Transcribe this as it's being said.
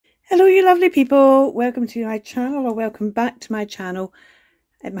Hello you lovely people, welcome to my channel or welcome back to my channel.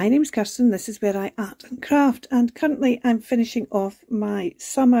 My name is Kirsten, this is where I art and craft, and currently I'm finishing off my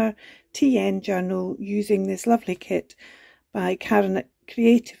summer TN journal using this lovely kit by Karen at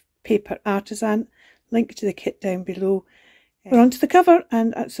Creative Paper Artisan. Link to the kit down below. We're on to the cover,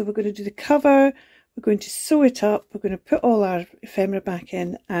 and so we're going to do the cover, we're going to sew it up, we're going to put all our ephemera back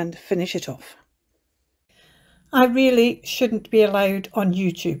in and finish it off. I really shouldn't be allowed on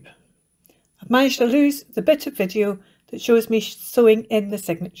YouTube. I've managed to lose the bit of video that shows me sewing in the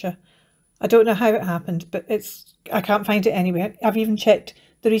signature. I don't know how it happened, but I can't find it anywhere. I've even checked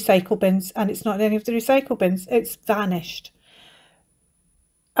the recycle bins and it's not in any of the recycle bins. It's vanished.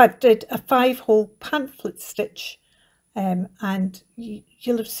 I did a 5-hole pamphlet stitch and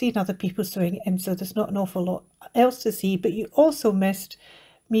you'll have seen other people sewing it in, so there's not an awful lot else to see, but you also missed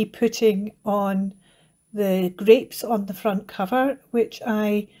me putting on the grapes on the front cover, which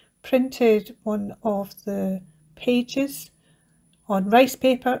I printed one of the pages on rice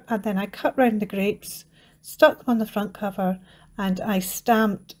paper and then I cut round the grapes, stuck them on the front cover, and I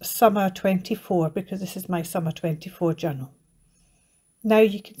stamped summer 24 because this is my summer 24 journal. Now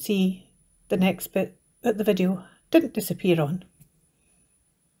you can see the next bit that the video didn't disappear on.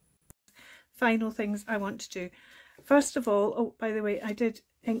 Final things I want to do. First of all, oh by the way, I did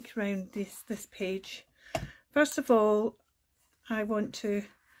ink around this page. First of all, I want to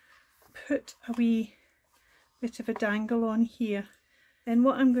put a wee bit of a dangle on here. Then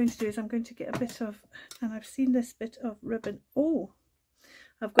what I'm going to do is I'm going to get a bit of, and I've seen this bit of ribbon. Oh,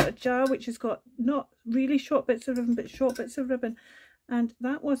 I've got a jar which has got not really short bits of ribbon, but short bits of ribbon. And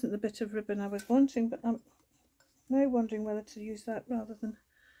that wasn't the bit of ribbon I was wanting, but I'm now wondering whether to use that rather than,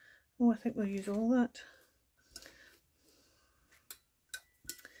 oh, I think we'll use all that.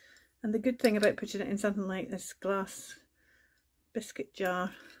 And the good thing about putting it in something like this glass biscuit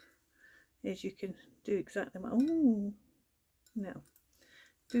jar is you can do exactly what, oh no,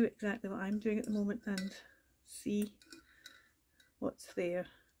 do exactly what I'm doing at the moment and see what's there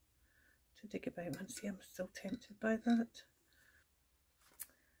to dig about. And see, I'm still tempted by that.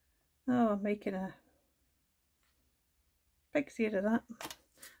 Oh, I'm making a pixie out of that.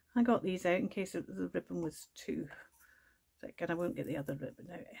 I got these out in case the ribbon was too thick and I won't get the other ribbon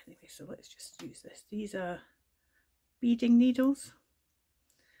out anyway, so let's just use this. These are beading needles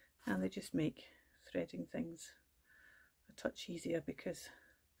and they just make threading things a touch easier because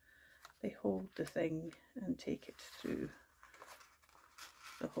they hold the thing and take it through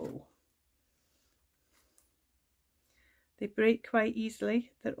the hole. They break quite easily.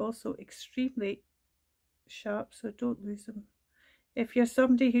 They're also extremely sharp, so don't lose them. If you're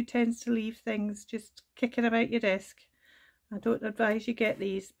somebody who tends to leave things just kicking about your desk, I don't advise you get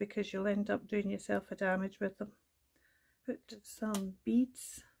these because you'll end up doing yourself a damage with them. Put some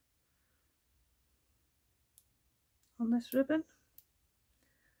beads on this ribbon.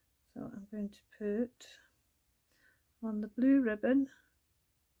 So I'm going to put on the blue ribbon,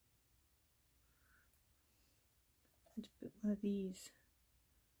 I'm going to put one of these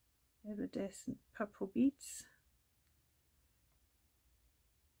iridescent purple beads.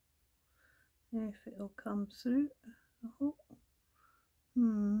 If it'll come through. Oh,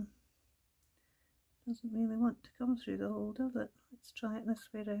 doesn't really want to come through the hole, does it? Let's try it this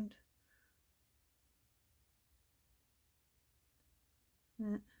way round.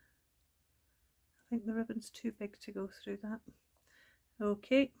 Yeah. I think the ribbon's too big to go through that.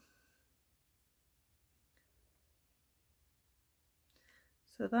 Okay.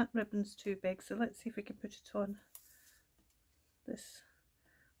 So that ribbon's too big, so let's see if we can put it on this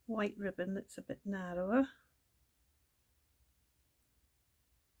white ribbon that's a bit narrower.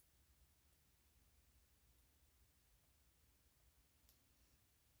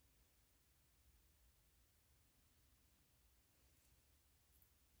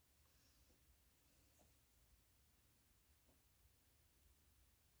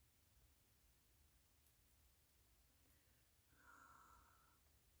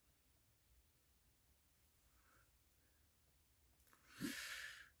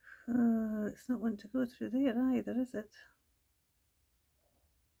 It's not wanting to go through there either, is it?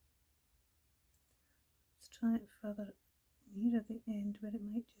 Let's try it further near the end where it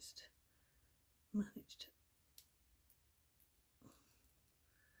might just manage to.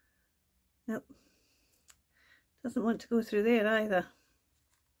 Nope, doesn't want to go through there either.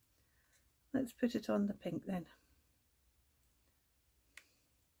 Let's put it on the pink then.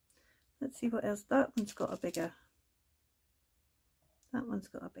 Let's see what else. That one's got a bigger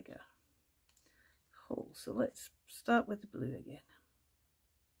hole, so let's start with the blue again.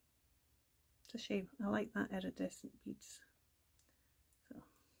 It's a shame, I like that iridescent beads. So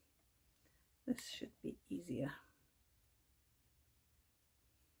this should be easier.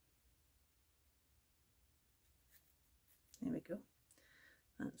 There we go.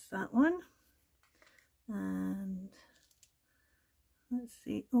 That's that one. And let's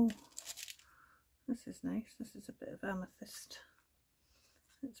see. Oh, this is nice. This is a bit of amethyst.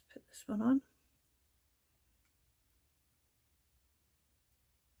 Let's put this one on.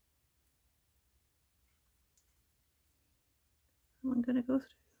 That one going to go through?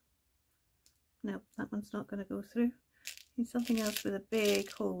 No, that one's not going to go through. Need something else with a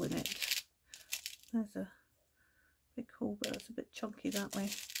big hole in it. There's a big hole, but it's a bit chunky that way.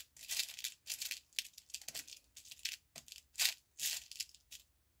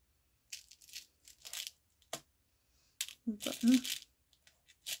 Button.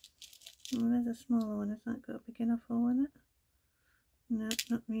 Oh, there's a smaller one. Has that got a big enough hole in it? No,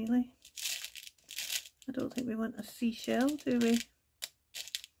 not really. I don't think we want a seashell, do we?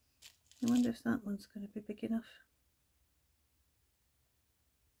 I wonder if that one's going to be big enough.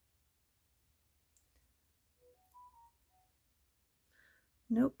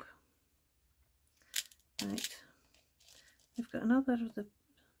 Nope. Right. We've got another of the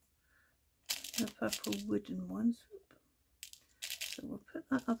purple wooden ones. So we'll put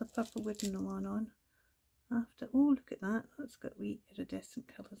that other purple wooden one on after. Oh, look at that. That's got wee iridescent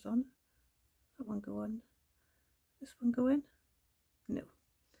colours on. That one go on. This one go in? No.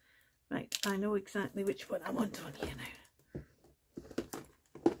 Right, I know exactly which one I want on here now.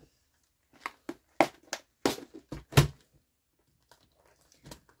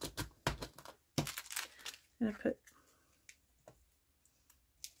 I'm going to put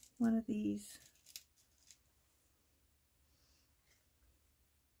one of these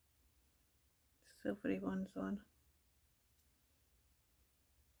silvery ones on,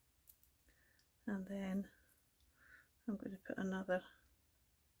 and then I'm going to put another.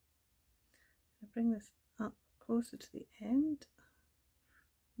 I bring this up closer to the end.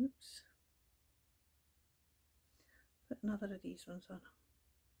 Oops. Put another of these ones on.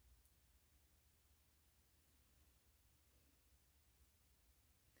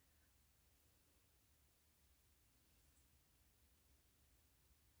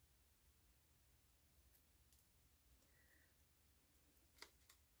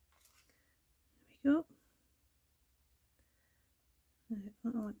 There we go. Right,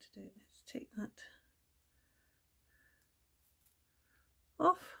 what I want to do is take that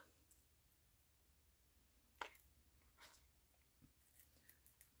off.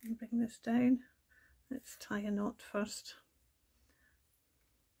 And bring this down. Let's tie a knot first.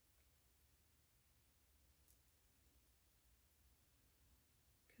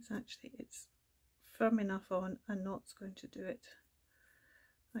 Because actually it's firm enough on, a knot's going to do it.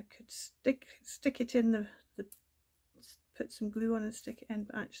 I could stick it in put some glue on and stick it in,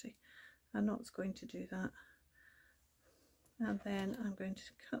 but actually a knot's going to do that. And then I'm going to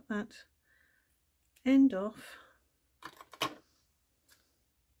cut that end off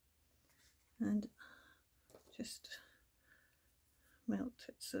and just melt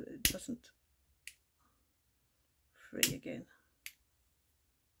it so that it doesn't fray again.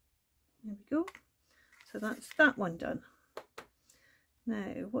 There we go. So that's that one done.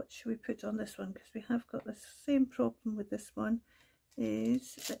 Now what should we put on this one, because we have got the same problem with this one,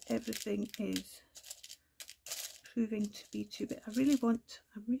 is that everything is proving to be too big. I really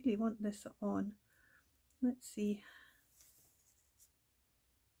want this on. Let's see.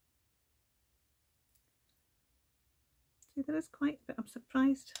 See, there is quite a bit. I'm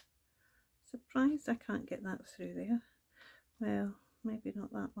surprised I can't get that through there. Well, maybe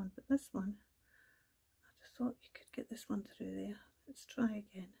not that one, but this one. I just thought you could get this one through there. Let's try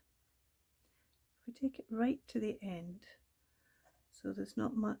again. If we take it right to the end, so there's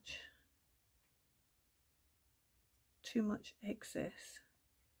not too much excess.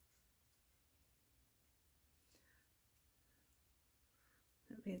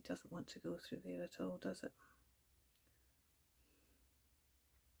 It really doesn't want to go through there at all, does it?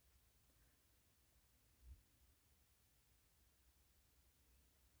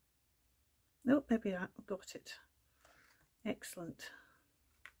 Nope, maybe I've got it. Excellent.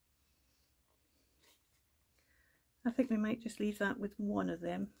 I think we might just leave that with one of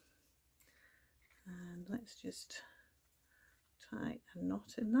them. And let's just tie a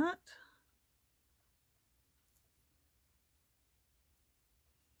knot in that.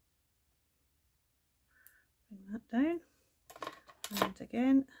 Bring that down. And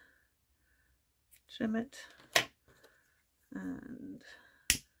again, trim it and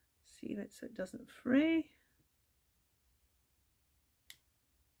seal it so it doesn't fray.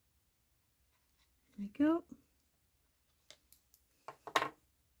 There we go.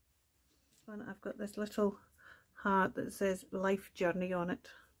 one I've got this little heart that says life journey on it,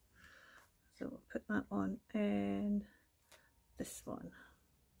 so we'll put that on in this one.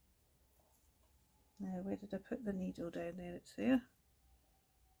 Now where did I put the needle? Down there, it's there.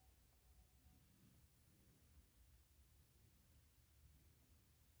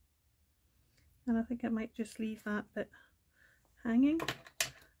 And I think I might just leave that bit hanging,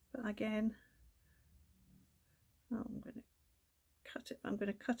 but again, I'm going to cut it. I'm going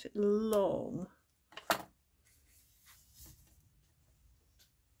to cut it long,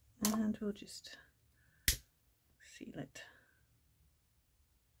 and we'll just seal it.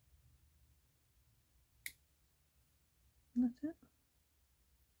 Isn't that it?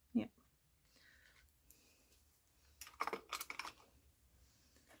 Yeah.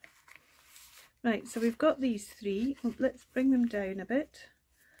 Right, so we've got these three. Let's bring them down a bit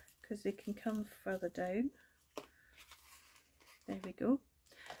because they can come further down. There we go.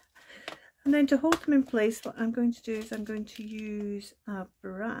 And then to hold them in place, what I'm going to do is I'm going to use a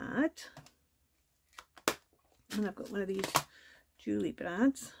brad. And I've got one of these Julie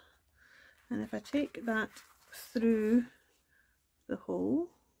brads. And if I take that through the hole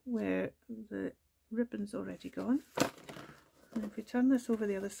where the ribbon's already gone, and if we turn this over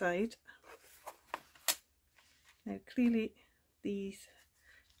the other side, now clearly these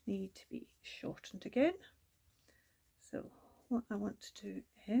need to be shortened again. So what I want to do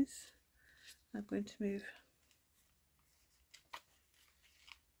is I'm going to move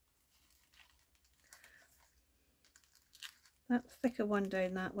that thicker one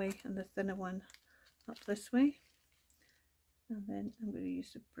down that way and the thinner one up this way, and then I'm going to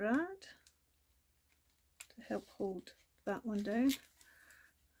use the brad to help hold that one down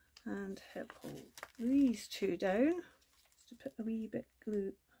and help hold these two down, just to put a wee bit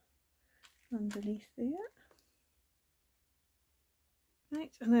glue underneath there.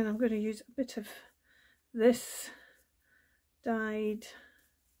 Right, and then I'm going to use a bit of this dyed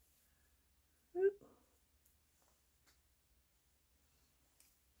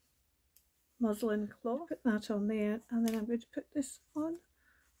muslin cloth, put that on there, and then I'm going to put this on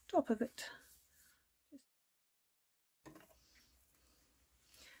top of it.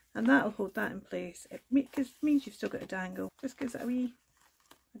 And that'll hold that in place. It means you've still got a dangle. Just gives it a wee,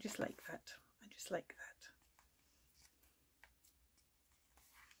 I just like that. I just like that.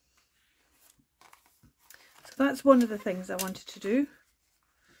 So that's one of the things I wanted to do.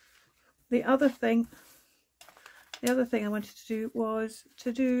 The other thing I wanted to do was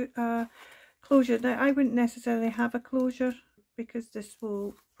to do a closure. Now I wouldn't necessarily have a closure because this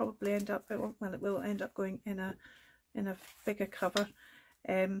will probably end up, well, it will end up going in a bigger cover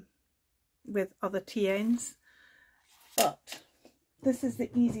with other TNs, but this is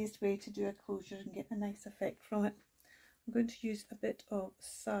the easiest way to do a closure and get a nice effect from it. I'm going to use a bit of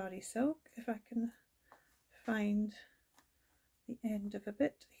sari silk, if I can find the end of a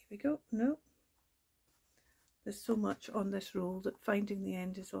bit. Here we go. No, there's so much on this roll that finding the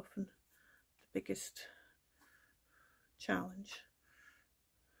end is often the biggest challenge.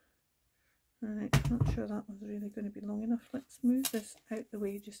 Right, not sure that one's really going to be long enough. Let's move this out the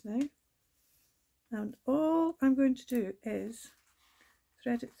way just now. And all I'm going to do is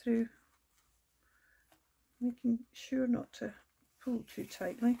thread it through, making sure not to pull too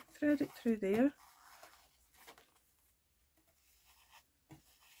tightly. Thread it through there.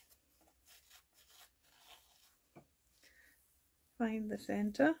 Find the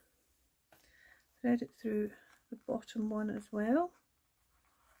centre. Thread it through the bottom one as well.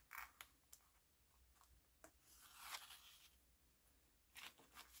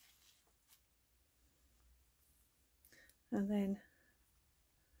 And then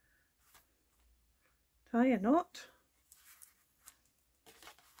tie a knot.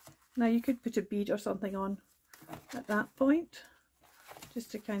 Now you could put a bead or something on at that point, just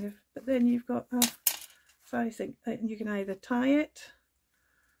to kind of, but then you've got a sari silk and you can either tie it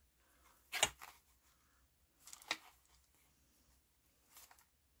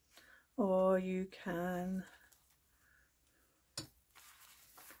or you can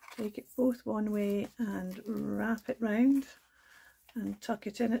take it both one way and wrap it round and tuck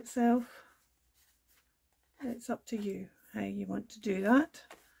it in itself. It's up to you how you want to do that,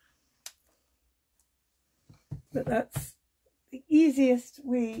 but that's the easiest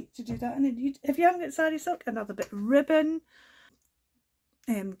way to do that. And then if you haven't got sari silk, another bit of ribbon,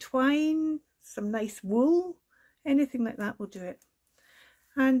 twine, some nice wool, anything like that will do it.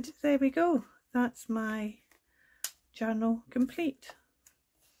 And there we go, that's my journal complete.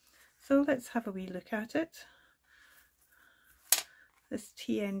 So let's have a wee look at it. This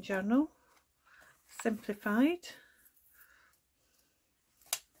TN journal, simplified.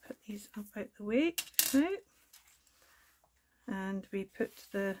 Put these up out the way now, and we put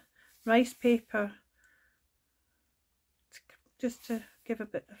the rice paper just to give a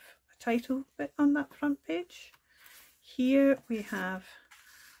bit of a title bit on that front page. Here we have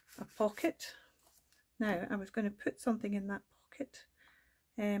a pocket. Now I was going to put something in that pocket.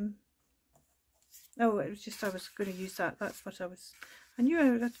 Oh, it was just I was going to use that. That's what I knew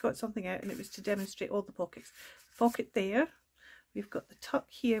I had got something out, and it was to demonstrate all the pockets. Pocket there. We've got the tuck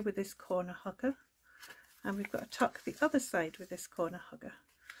here with this corner hugger, and we've got a tuck the other side with this corner hugger.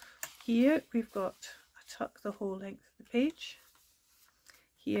 Here we've got a tuck the whole length of the page.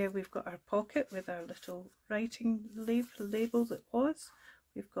 Here we've got our pocket with our little writing label that was.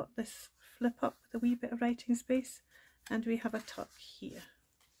 We've got this flip up with a wee bit of writing space, and we have a tuck here.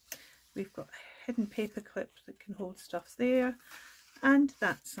 We've got a hidden paper clip that can hold stuff there, and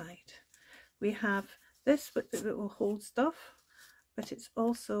that side. We have this bit that will hold stuff, but it's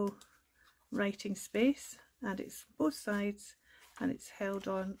also writing space, and it's both sides, and it's held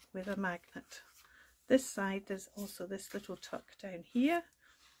on with a magnet. This side, there's also this little tuck down here.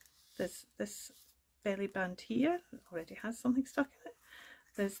 There's this belly band here that already has something stuck in it.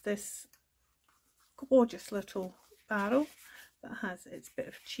 There's this gorgeous little barrel that has its bit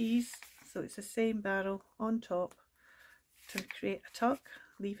of cheese, so it's the same barrel on top to create a tuck,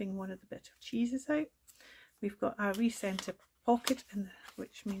 leaving one of the bit of cheeses out. We've got our recenter pocket,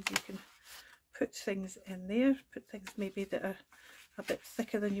 which means you can put things in there, put things maybe that are a bit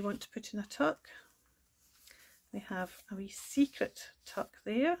thicker than you want to put in a tuck. We have a wee secret tuck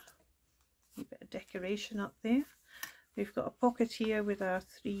there, a bit of decoration up there. We've got a pocket here with our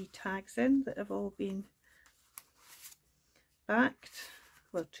 3 tags in that have all been backed,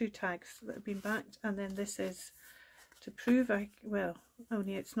 well, 2 tags that have been backed, and then this is to prove well,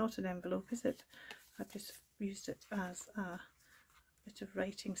 only it's not an envelope, is it? I've just used it as a bit of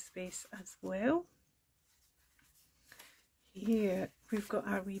writing space as well. Here we've got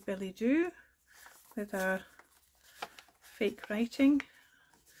our wee billy do with our fake writing,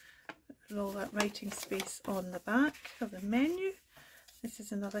 with all that writing space on the back of the menu. This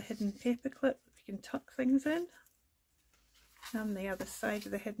is another hidden paper clip that we can tuck things in, and the other side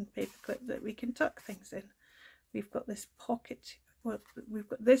of the hidden paper clip that we can tuck things in. We've got this pocket. Well, we've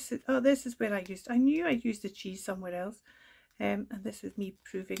got this. Oh, this is where I knew I'd used the cheese somewhere else, and this is me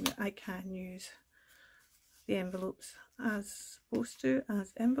proving that I can use the envelopes as supposed to,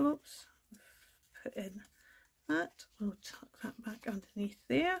 as envelopes. Put in that. We'll tuck that back underneath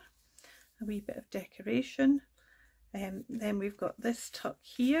there. A wee bit of decoration. Then we've got this tuck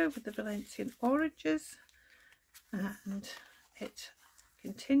here with the Valencian oranges, and it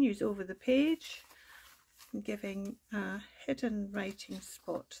continues over the page, giving a hidden writing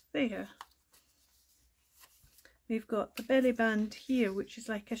spot there. We've got the belly band here, which is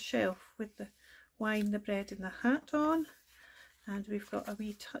like a shelf with the wine, the bread and the hat on, and we've got a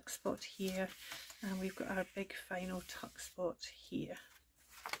wee tuck spot here, and we've got our big final tuck spot here,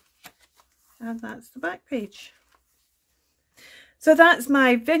 and that's the back page. So that's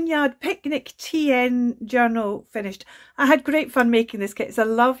my Vineyard Picnic TN Journal finished. I had great fun making this kit. It's a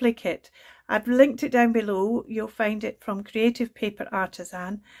lovely kit. I've linked it down below. You'll find it from Creative Paper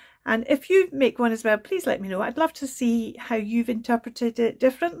Artisan. And if you make one as well, please let me know. I'd love to see how you've interpreted it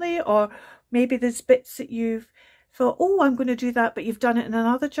differently, or maybe there's bits that you've thought, oh, I'm going to do that, but you've done it in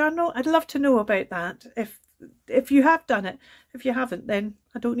another journal. I'd love to know about that. If you have done it. If you haven't, then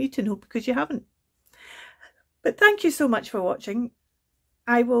I don't need to know because you haven't. But thank you so much for watching.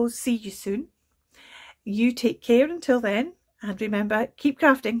 I will see you soon. You take care until then, and remember, keep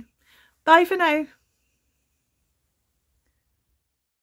crafting. Bye for now.